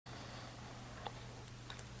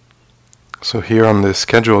So here on the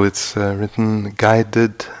schedule it's written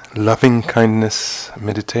guided loving kindness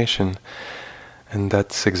meditation, and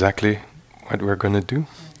that's exactly what we're going to do.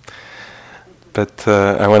 But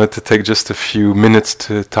I wanted to take just a few minutes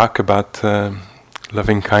to talk about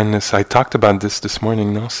loving kindness. I talked about this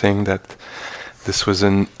morning, no, saying that this was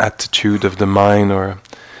an attitude of the mind, or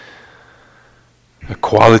a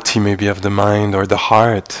quality maybe of the mind or the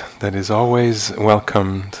heart that is always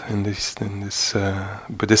welcomed in this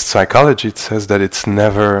Buddhist psychology. It says that it's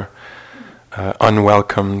never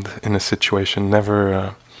unwelcomed in a situation,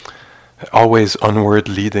 never always onward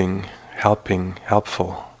leading, helping,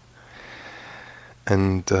 helpful.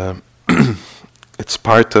 And it's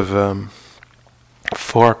part of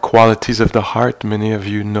 4 qualities of the heart. Many of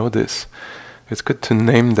you know this. It's good to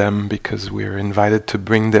name them because we're invited to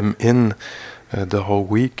bring them in the whole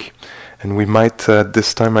week, and we might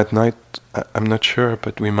this time at night, I'm not sure,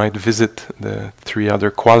 but we might visit the 3 other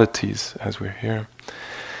qualities as we're here.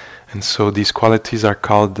 And so these qualities are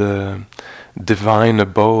called divine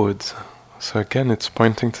abodes. So again, it's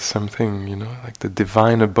pointing to something, like the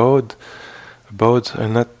divine abode. Abodes are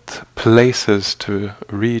not places to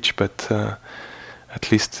reach, but at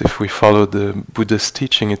least if we follow the Buddha's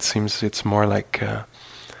teaching, it seems it's more like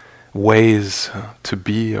ways to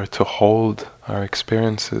be or to hold our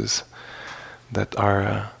experiences that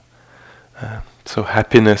are so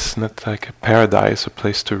happiness, not like a paradise, a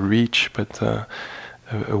place to reach, but a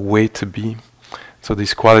way to be. So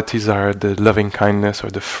these qualities are the loving kindness or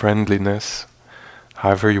the friendliness,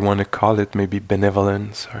 however you want to call it, maybe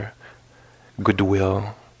benevolence or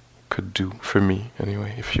goodwill, could do for me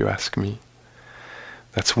anyway, if you ask me.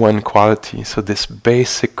 That's one quality. So this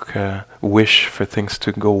basic wish for things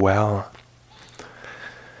to go well.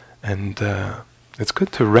 And it's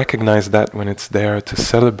good to recognize that when it's there, to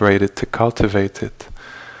celebrate it, to cultivate it.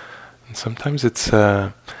 And sometimes it's,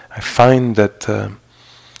 I find that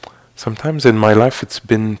sometimes in my life it's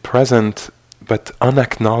been present but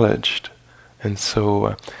unacknowledged. And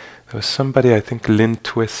so there was somebody, I think Lynn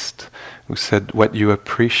Twist, who said, what you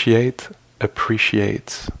appreciate,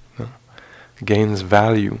 appreciates. Gains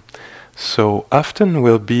value. So often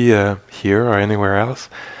we'll be here or anywhere else,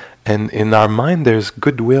 and in our mind there's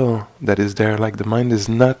goodwill that is there, like the mind is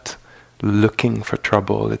not looking for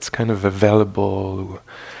trouble, it's kind of available.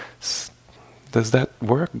 Does that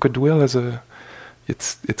work? Goodwill as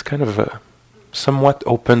it's kind of a somewhat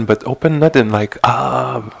open, but open not in like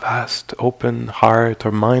vast open heart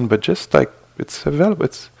or mind, but just like it's available,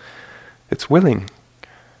 it's willing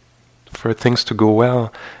for things to go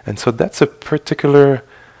well. And so that's a particular,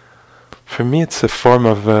 for me it's a form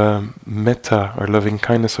of metta or loving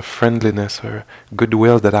kindness or friendliness or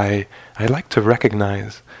goodwill that I like to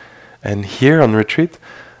recognize. And here on retreat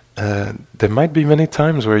there might be many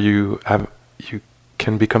times where you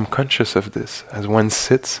can become conscious of this. As one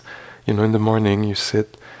sits, in the morning you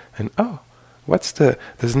sit and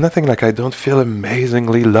there's nothing like I don't feel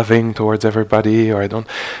amazingly loving towards everybody, or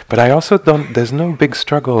but I also don't, there's no big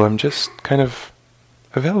struggle, I'm just kind of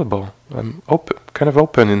available, I'm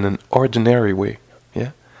open in an ordinary way,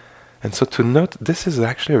 yeah? And so to note, this is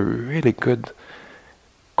actually a really good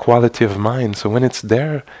quality of mind, so when it's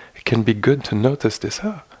there, it can be good to notice this,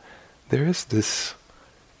 there is this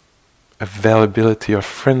availability or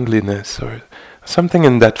friendliness or something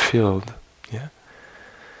in that field, yeah?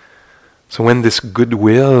 So when this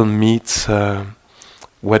goodwill meets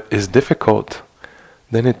what is difficult,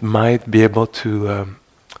 then it might be able to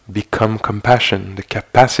become compassion, the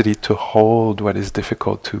capacity to hold what is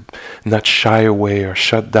difficult, to not shy away or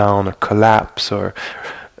shut down or collapse or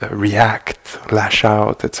react, lash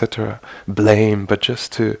out, etc., blame, but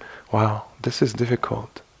just to, wow, this is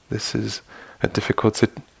difficult. This is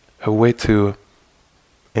a way to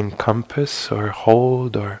encompass or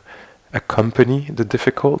hold or accompany the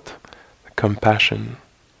difficult. Compassion.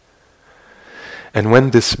 And when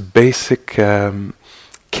this basic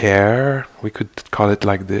care, we could call it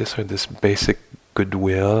like this, or this basic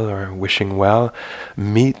goodwill or wishing well,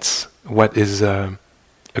 meets what is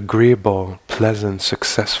agreeable, pleasant,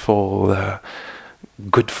 successful,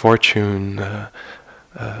 good fortune,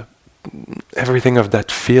 everything of that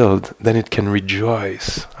field, then it can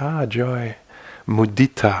rejoice. Joy.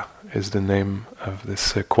 Mudita is the name of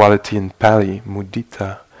this quality in Pali,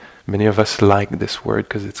 mudita. Many of us like this word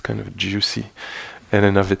because it's kind of juicy in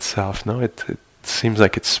and of itself. No, it seems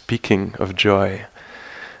like it's speaking of joy.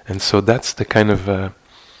 And so that's the kind of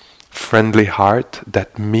friendly heart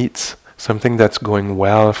that meets something that's going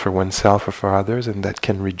well for oneself or for others, and that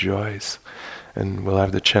can rejoice. And we'll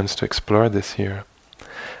have the chance to explore this here.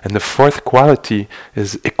 And the 4th quality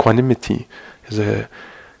is equanimity, is a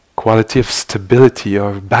quality of stability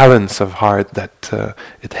or balance of heart, that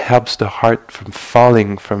it helps the heart from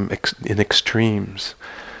falling in extremes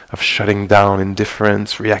of shutting down, indifference,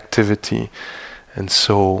 reactivity. And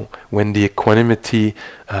so when the equanimity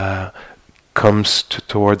comes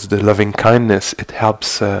towards the loving kindness, it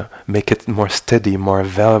helps make it more steady, more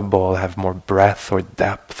available, have more breadth or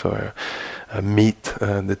depth, or meet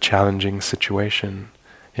the challenging situation.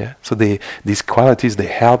 Yeah. So these qualities,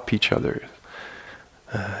 they help each other.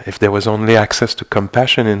 If there was only access to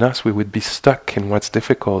compassion in us, we would be stuck in what's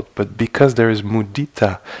difficult. But because there is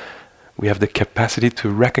mudita, we have the capacity to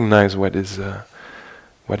recognize what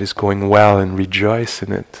is going well and rejoice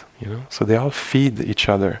in it. So they all feed each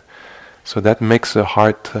other. So that makes the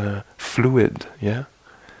heart fluid. Yeah.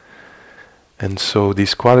 And so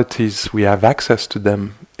these qualities, we have access to them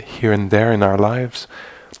here and there in our lives.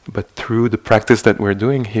 But through the practice that we're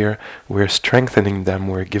doing here, we're strengthening them.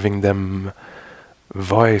 We're giving them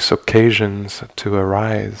voice, occasions to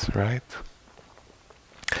arise, right?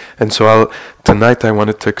 And so tonight I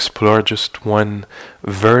wanted to explore just one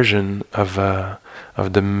version of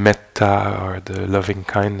the metta, or the loving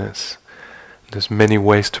kindness. There's many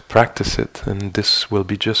ways to practice it, and this will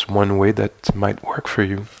be just one way that might work for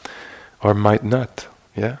you, or might not.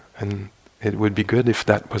 Yeah, and it would be good if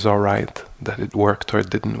that was all right, that it worked or it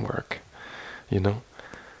didn't work.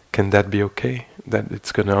 Can that be okay? That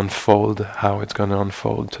it's going to unfold how it's going to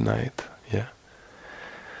unfold tonight. Yeah.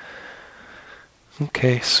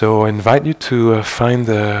 Okay, so I invite you to find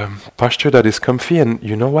a posture that is comfy, and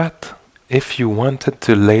you know what? If you wanted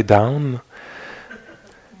to lay down,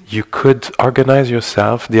 you could organize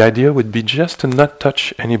yourself. The idea would be just to not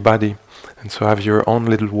touch anybody, and so have your own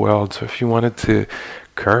little world. So if you wanted to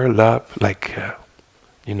curl up, like,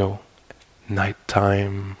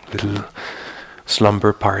 nighttime, little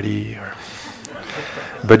slumber party,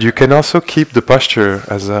 but you can also keep the posture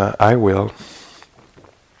as I will,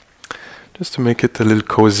 just to make it a little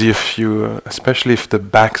cozy, especially if the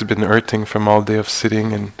back's been hurting from all day of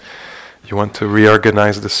sitting and you want to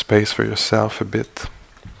reorganize the space for yourself a bit.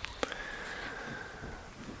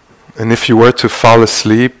 And if you were to fall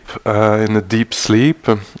asleep in a deep sleep,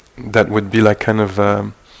 that would be like kind of,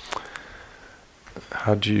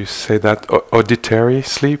 how do you say that, auditory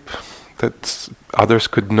sleep, that others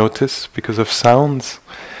could notice because of sounds.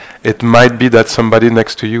 It might be that somebody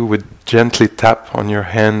next to you would gently tap on your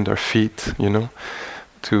hand or feet,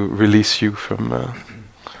 to release you from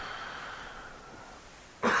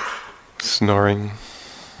snoring.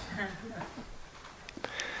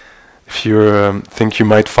 If you think you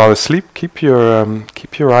might fall asleep, keep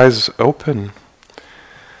your eyes open.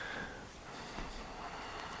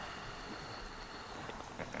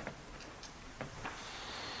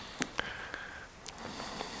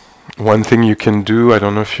 One thing you can do, I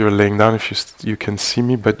don't know if you're laying down, if you can see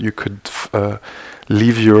me, but you could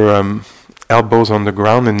leave your elbows on the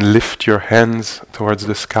ground and lift your hands towards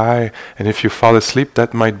the sky. And if you fall asleep,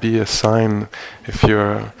 that might be a sign.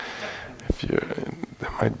 There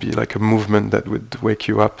might be like a movement that would wake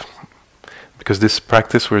you up, because this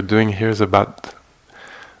practice we're doing here is about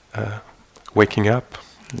waking up.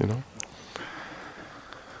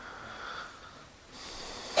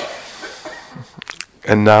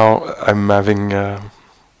 And now I'm having, it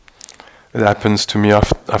happens to me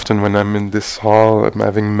often when I'm in this hall, I'm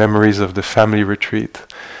having memories of the family retreat.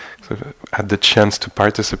 So I had the chance to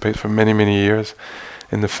participate for many, many years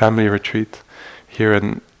in the family retreat here.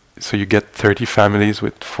 And so you get 30 families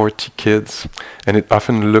with 40 kids, and it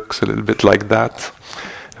often looks a little bit like that.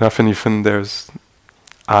 And often even there's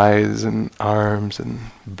eyes and arms and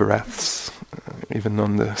breaths, even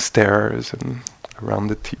on the stairs and around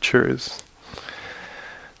the teachers.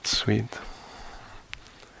 Sweet.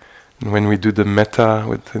 And when we do the metta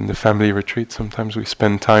within the family retreat, sometimes we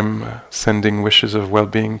spend time sending wishes of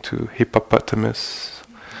well-being to hippopotamus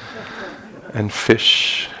and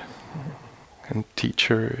fish and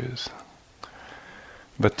teachers.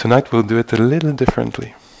 But tonight we'll do it a little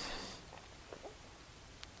differently.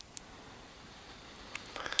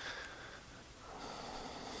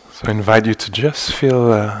 So I invite you to just feel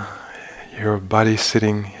your body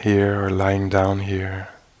sitting here or lying down here.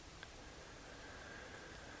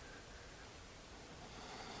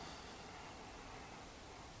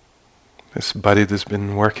 This body that's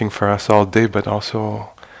been working for us all day, but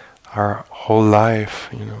also our whole life,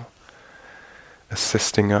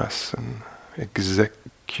 assisting us and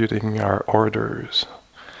executing our orders.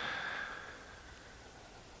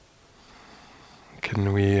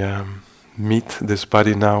 Can we meet this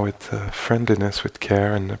body now with friendliness, with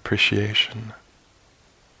care and appreciation?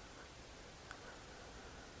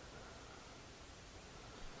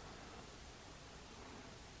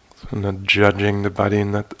 So not judging the body,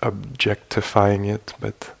 not objectifying it,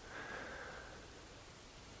 but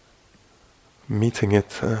meeting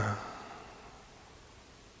it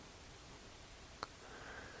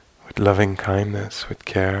with loving kindness, with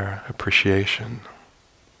care, appreciation.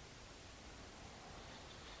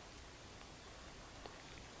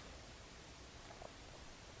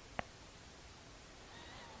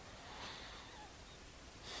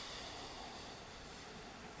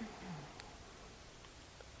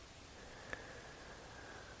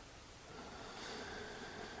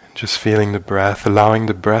 Just feeling the breath, allowing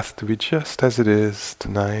the breath to be just as it is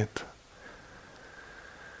tonight.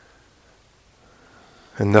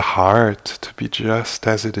 And the heart to be just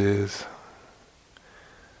as it is.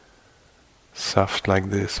 Soft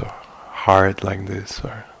like this, or hard like this,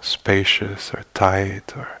 or spacious, or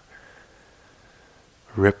tight, or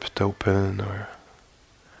ripped open, or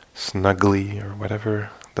snuggly, or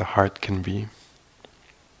whatever the heart can be.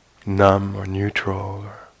 Numb or neutral,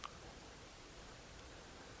 or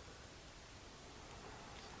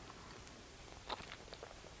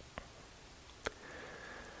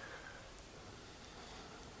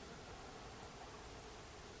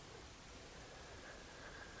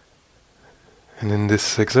and in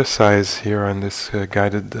this exercise here, on this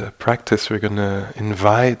guided practice, we're going to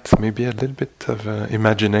invite maybe a little bit of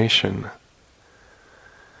imagination.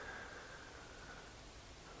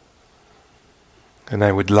 And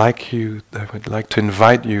I would like to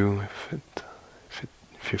invite you,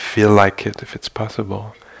 if you feel like it, if it's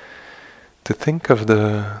possible, to think of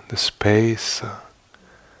the space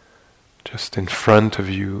just in front of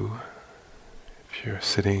you, if you're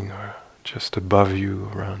sitting, or just above you,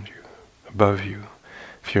 around you. Above you,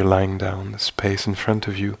 if you're lying down, the space in front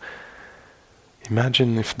of you.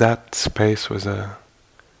 Imagine if that space was a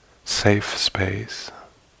safe space,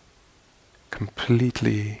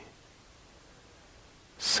 completely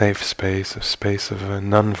safe space, a space of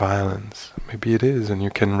non-violence. Maybe it is, and you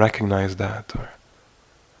can recognize that. Or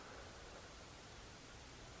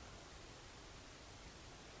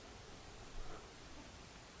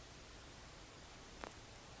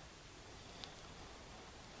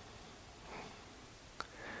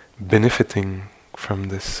benefiting from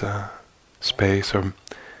this space, or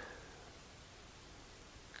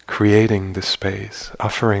creating this space,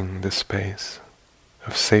 offering this space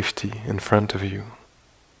of safety in front of you.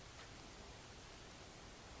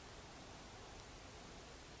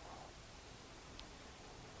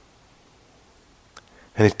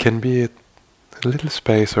 And it can be a little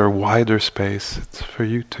space or a wider space. It's for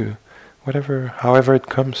you to, however it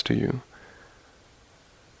comes to you.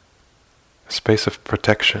 A space of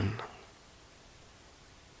protection.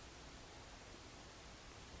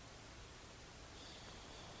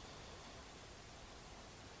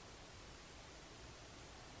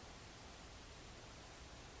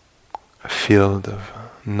 A field of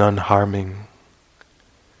non-harming.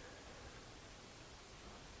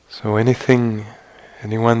 So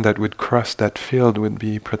anyone that would cross that field would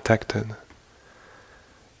be protected.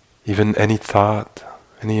 Even any thought,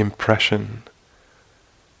 any impression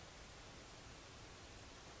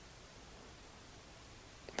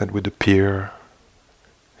that would appear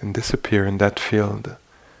and disappear in that field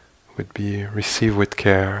would be received with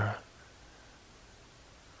care.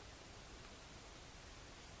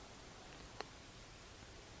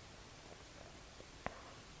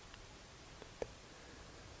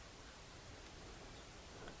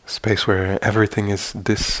 Space where everything is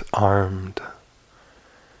disarmed,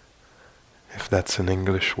 if that's an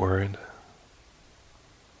English word.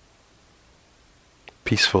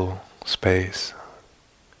 Peaceful space.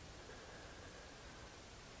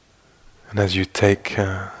 And as you take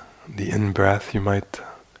the in-breath, you might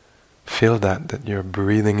feel that you're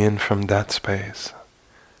breathing in from that space.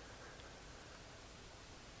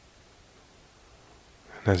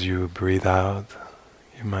 And as you breathe out,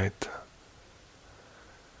 you might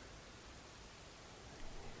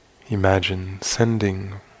imagine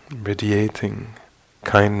sending, radiating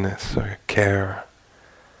kindness or care,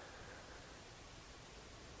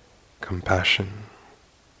 compassion,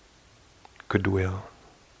 goodwill.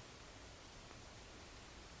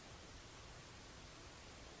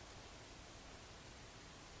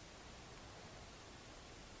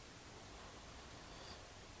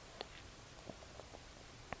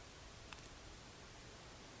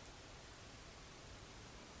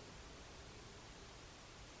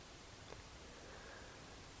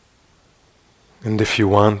 And if you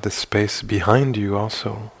want the space behind you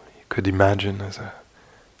also, you could imagine as an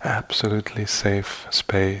absolutely safe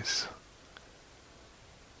space.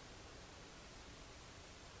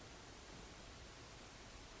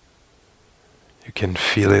 You You can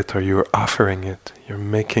feel it, or you're offering it. You're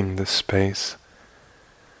making this space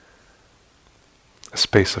a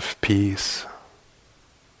space of peace,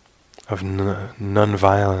 of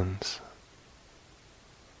non-violence.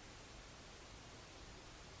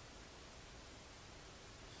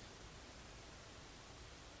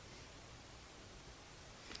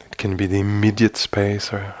 It can be the immediate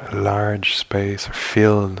space, or a large space, or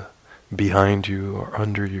field behind you or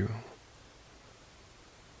under you,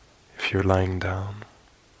 if you're lying down.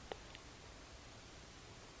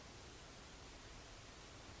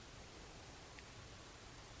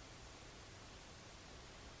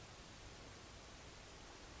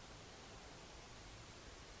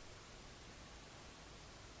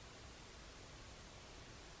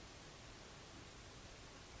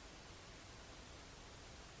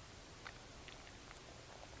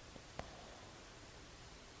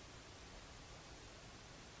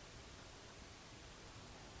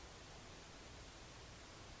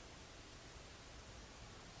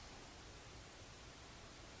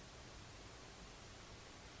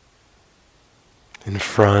 In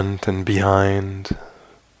front and behind,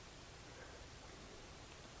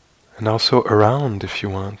 and also around if you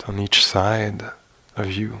want, on each side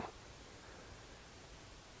of you,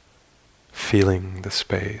 feeling the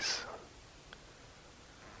space.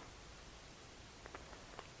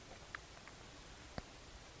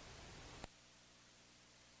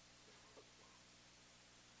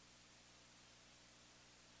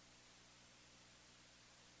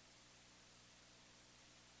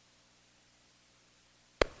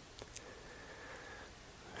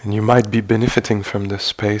 And you might be benefiting from the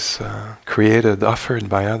space created, offered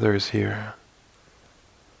by others here.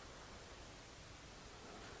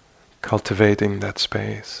 Cultivating that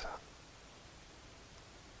space.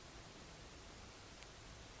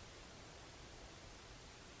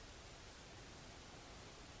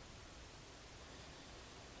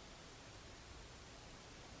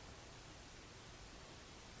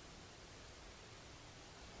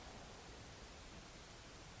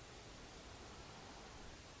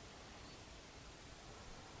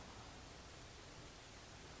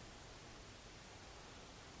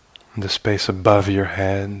 The space above your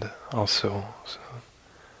head also. So.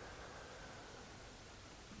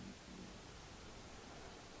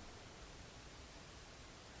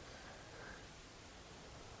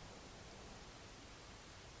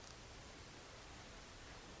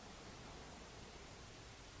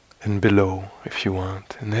 And below, if you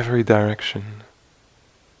want, in every direction.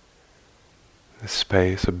 The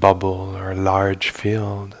space, a bubble or a large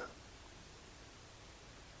field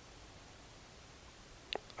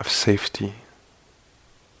of safety.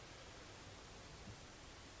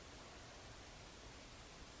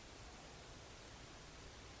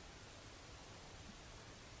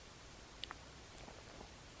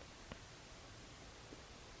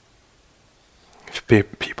 If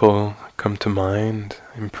people come to mind,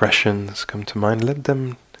 impressions come to mind, let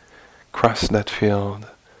them cross that field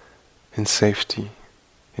in safety,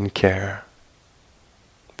 in care.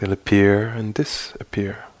 They'll appear and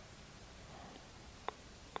disappear.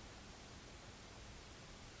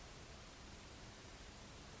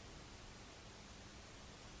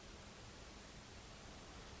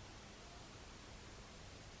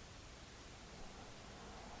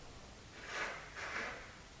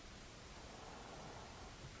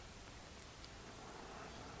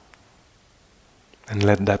 And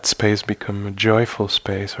let that space become a joyful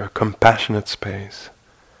space or a compassionate space.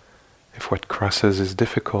 If what crosses is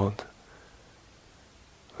difficult,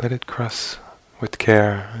 let it cross with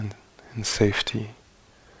care and in safety.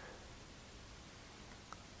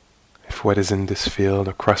 If what is in this field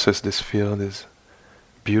or crosses this field is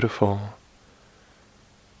beautiful,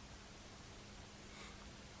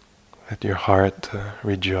 let your heart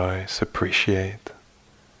rejoice, appreciate.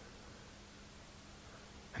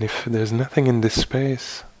 And if there's nothing in this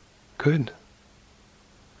space, good.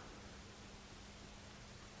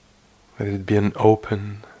 Let it be an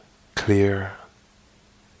open, clear,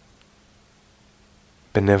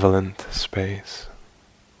 benevolent space.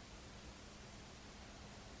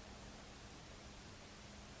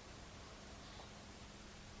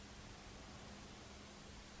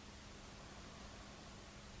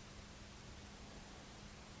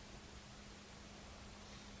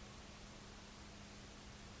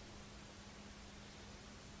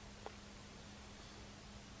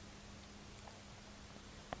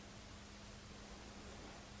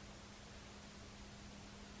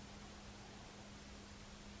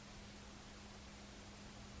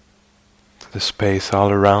 The space all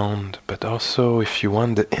around, but also, if you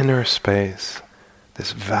want, the inner space,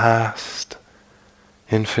 this vast,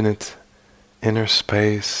 infinite inner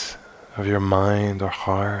space of your mind or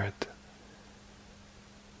heart,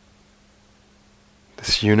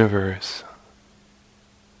 this universe,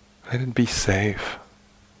 let it be safe.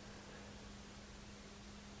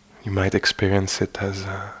 You might experience it as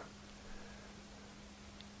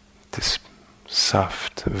this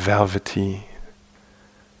soft, velvety,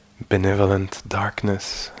 benevolent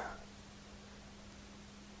darkness.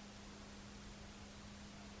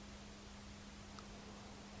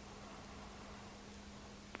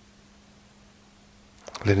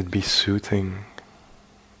 Let it be soothing.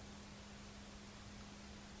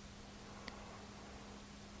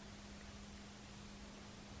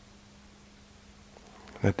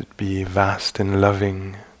 Let it be vast and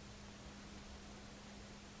loving.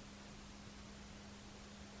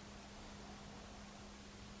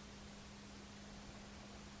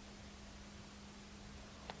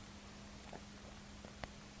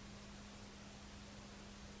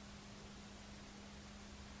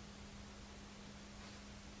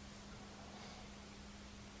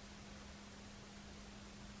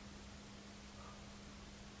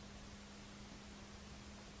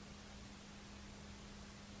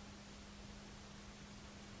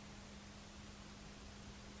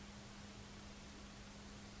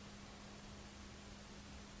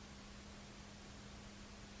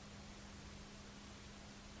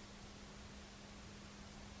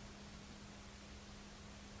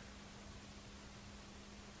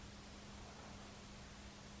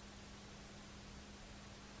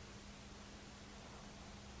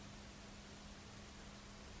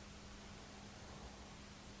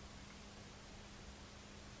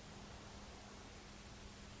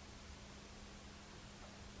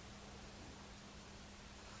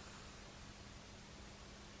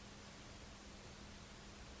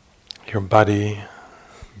 Your body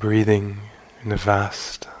breathing in a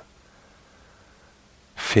vast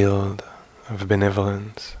field of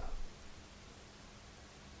benevolence.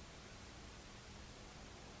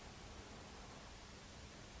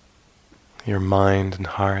 Your mind and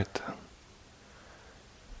heart,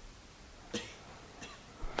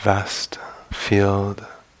 vast field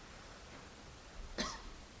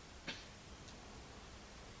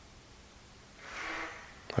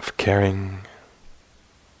of caring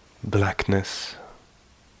blackness.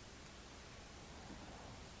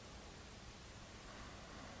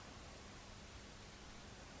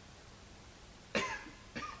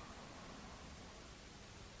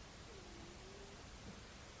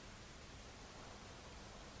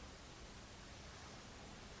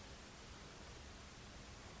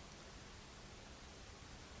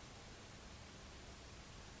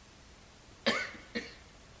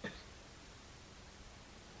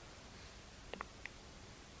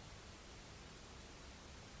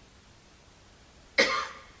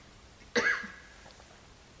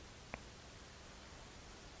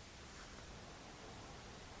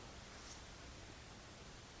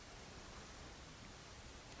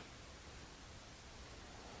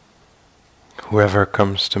 Whoever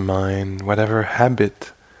comes to mind, whatever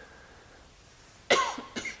habit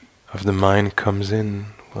of the mind comes in,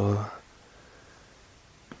 will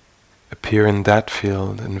appear in that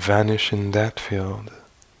field and vanish in that field.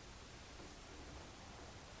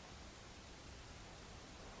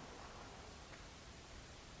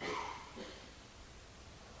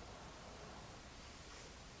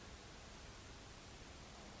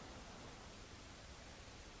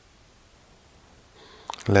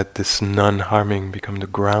 Let this non-harming become the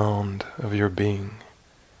ground of your being,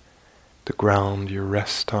 the ground you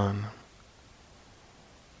rest on,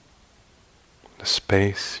 the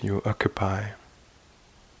space you occupy.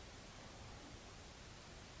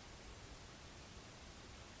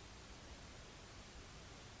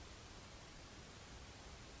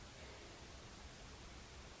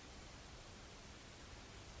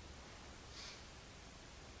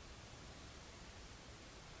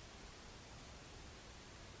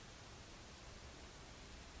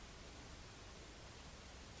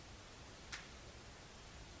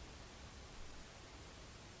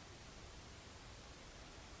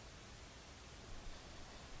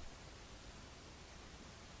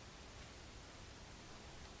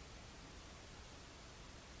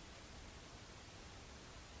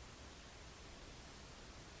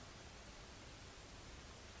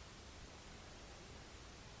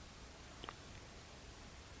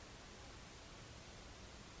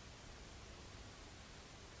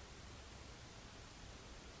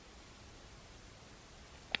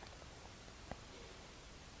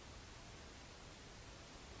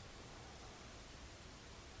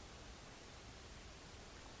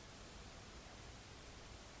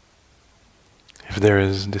 If there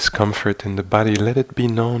is discomfort in the body, let it be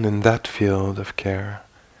known in that field of care.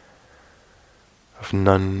 of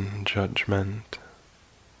non-judgment.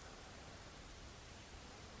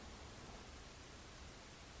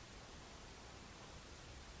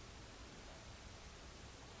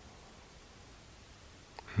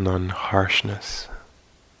 Non-harshness.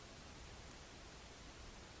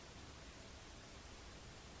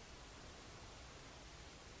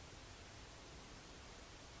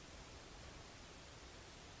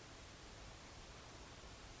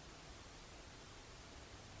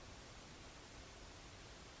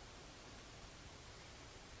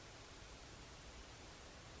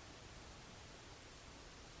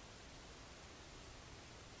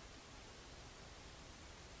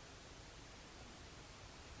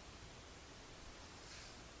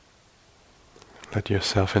 Let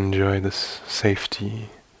yourself enjoy this safety,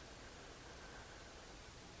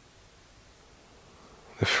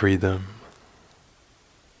 the freedom.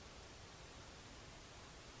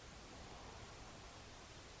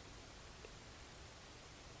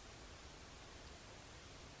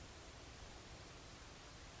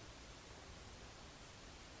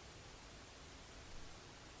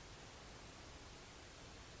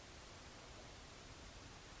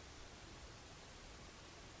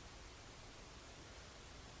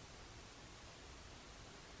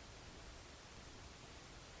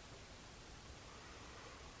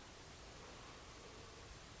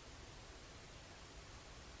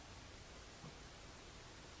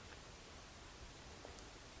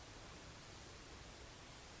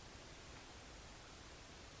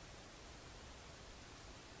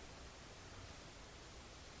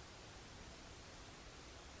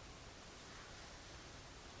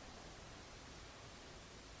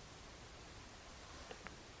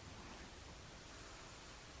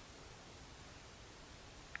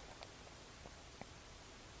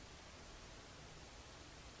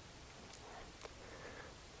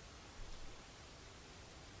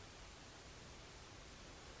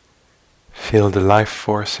 Feel the life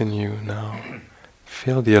force in you now.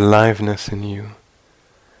 Feel the aliveness in you,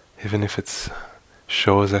 even if it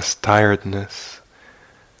shows as tiredness,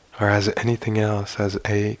 or as anything else, as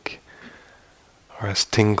ache, or as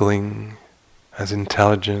tingling, as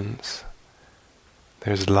intelligence.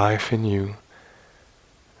 There's life in you.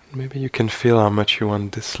 Maybe you can feel how much you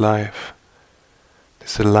want this life,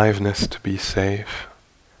 this aliveness to be safe,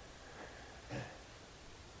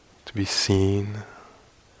 to be seen,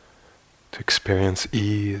 to experience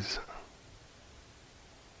ease.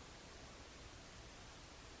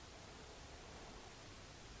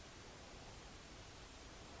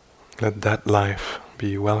 Let that life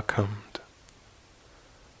be welcomed,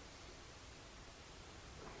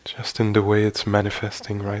 just in the way it's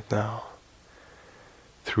manifesting right now,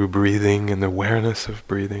 through breathing and awareness of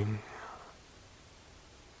breathing.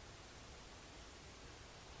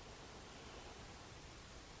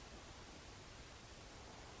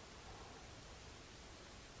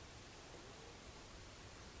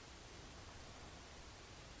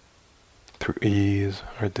 Through ease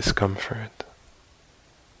or discomfort.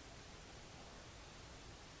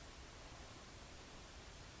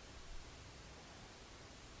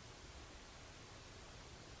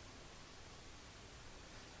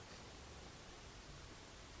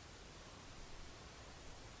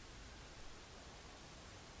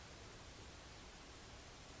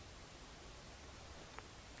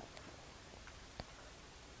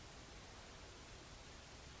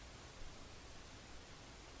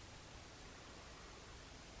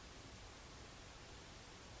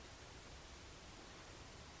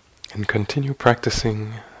 And continue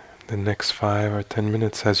practicing the next 5 or 10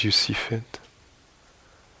 minutes as you see fit.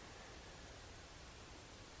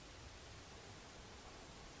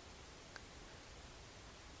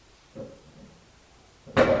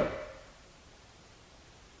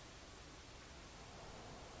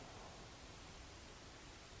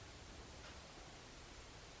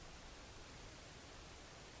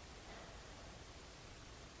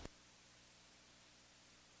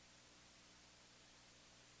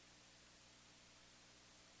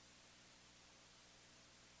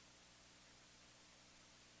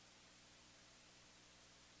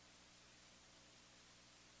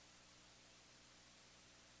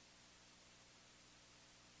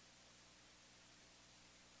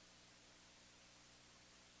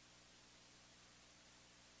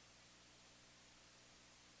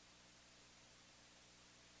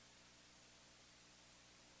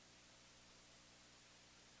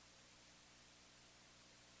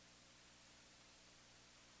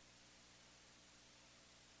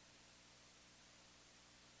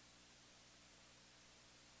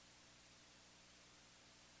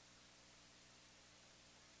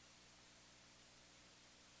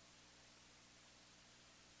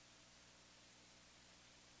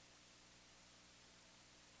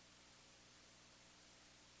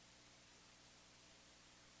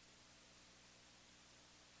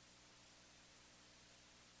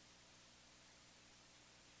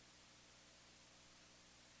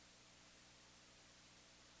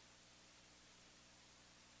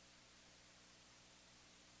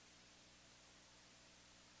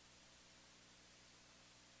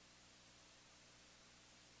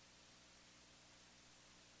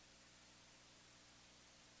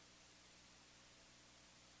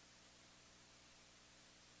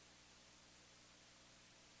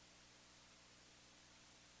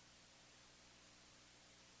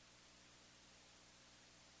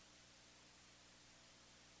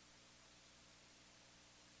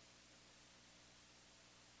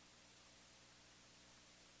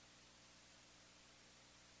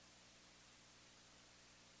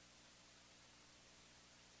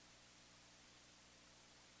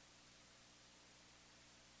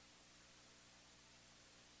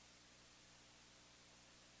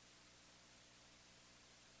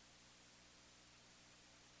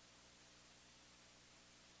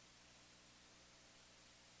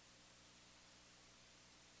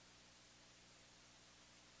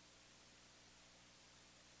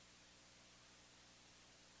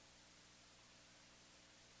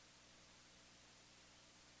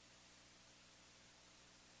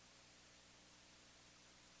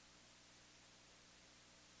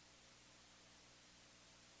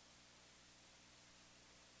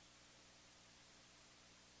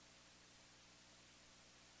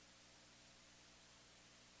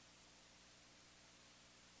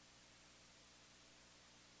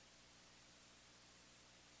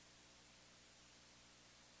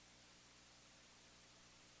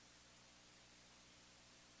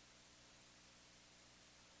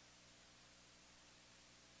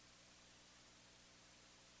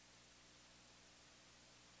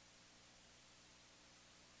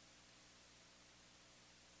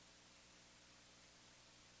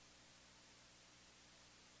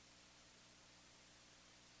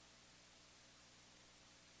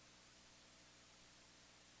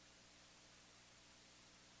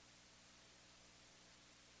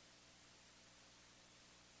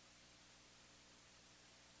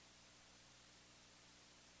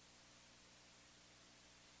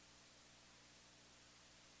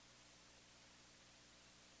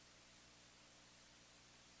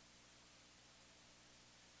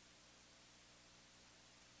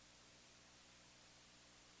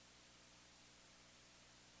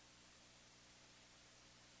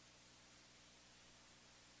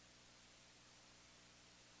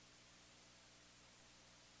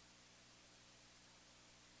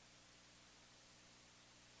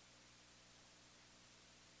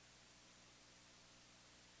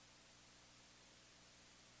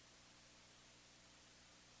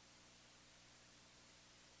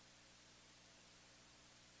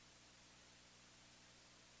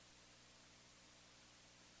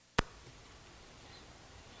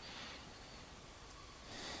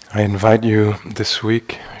 I invite you this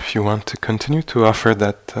week, if you want to continue to offer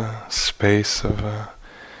that space of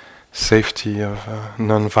safety, of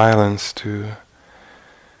non-violence to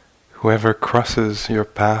whoever crosses your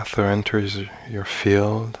path or enters your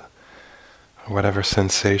field, or whatever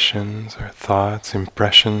sensations or thoughts,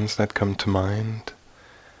 impressions that come to mind,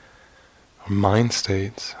 or mind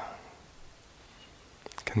states.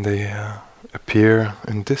 Can they appear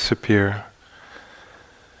and disappear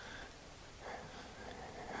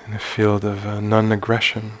in a field of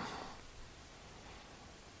non-aggression,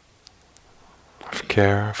 of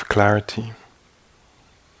care, of clarity?